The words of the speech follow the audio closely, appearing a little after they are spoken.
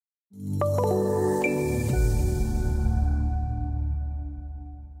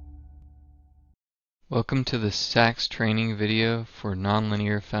Welcome to the SACS training video for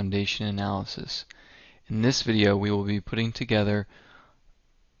nonlinear foundation analysis. In this video we will be putting together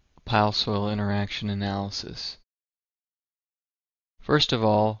a pile-soil interaction analysis. First of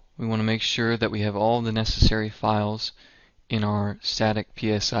all, we want to make sure that we have all the necessary files in our static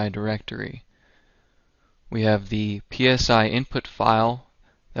PSI directory. We have the PSI input file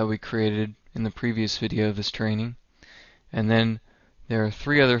that we created in the previous video of this training, and then there are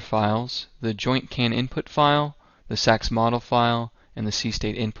three other files: the joint can input file, the SACS model file, and the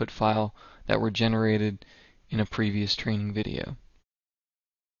C-state input file that were generated in a previous training video.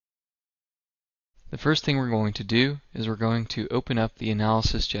 The first thing we're going to do is we're going to open up the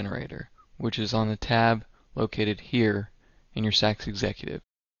analysis generator, which is on the tab located here in your SACS Executive.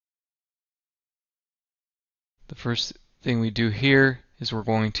 The first thing we do here is we're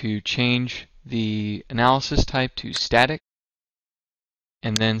going to change the analysis type to static,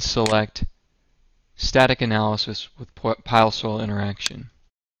 and then select Static Analysis with Pile-Soil Interaction.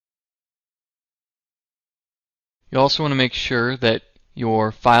 You also want to make sure that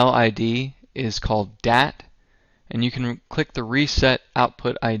your file ID is called DAT, and you can click the Reset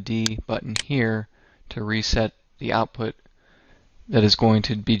Output ID button here to reset the output that is going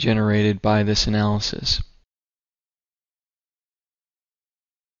to be generated by this analysis.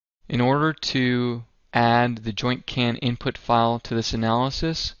 In order to add the joint can input file to this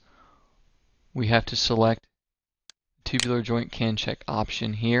analysis, we have to select tubular joint can check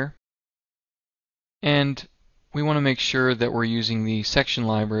option here, and we want to make sure that we're using the section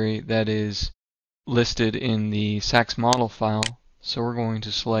library that is listed in the SACS model file, so we're going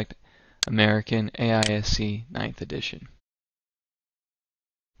to select American AISC 9th edition.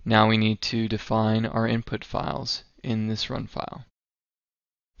 Now we need to define our input files in this run file.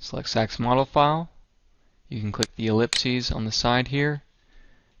 Select SACS model file. You can click the ellipses on the side here,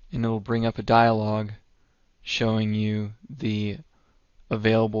 and it will bring up a dialog showing you the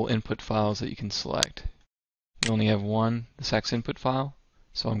available input files that you can select. You only have one, the SACS input file,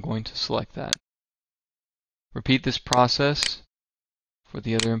 so I'm going to select that. Repeat this process for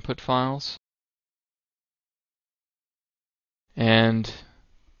the other input files. And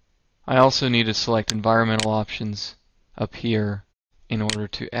I also need to select environmental options up here in order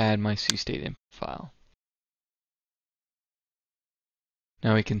to add my C-state input file.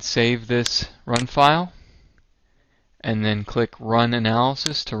 Now we can save this run file and then click Run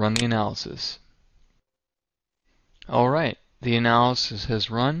Analysis to run the analysis. Alright, the analysis has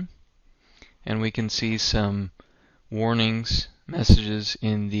run, and we can see some warnings, messages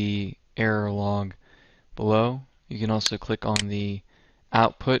in the error log below. You can also click on the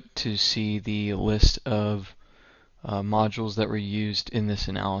output to see the list of modules that were used in this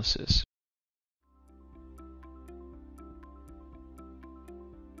analysis.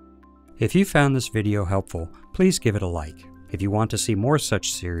 If you found this video helpful, please give it a like. If you want to see more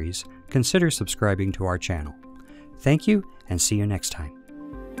such series, consider subscribing to our channel. Thank you, and see you next time.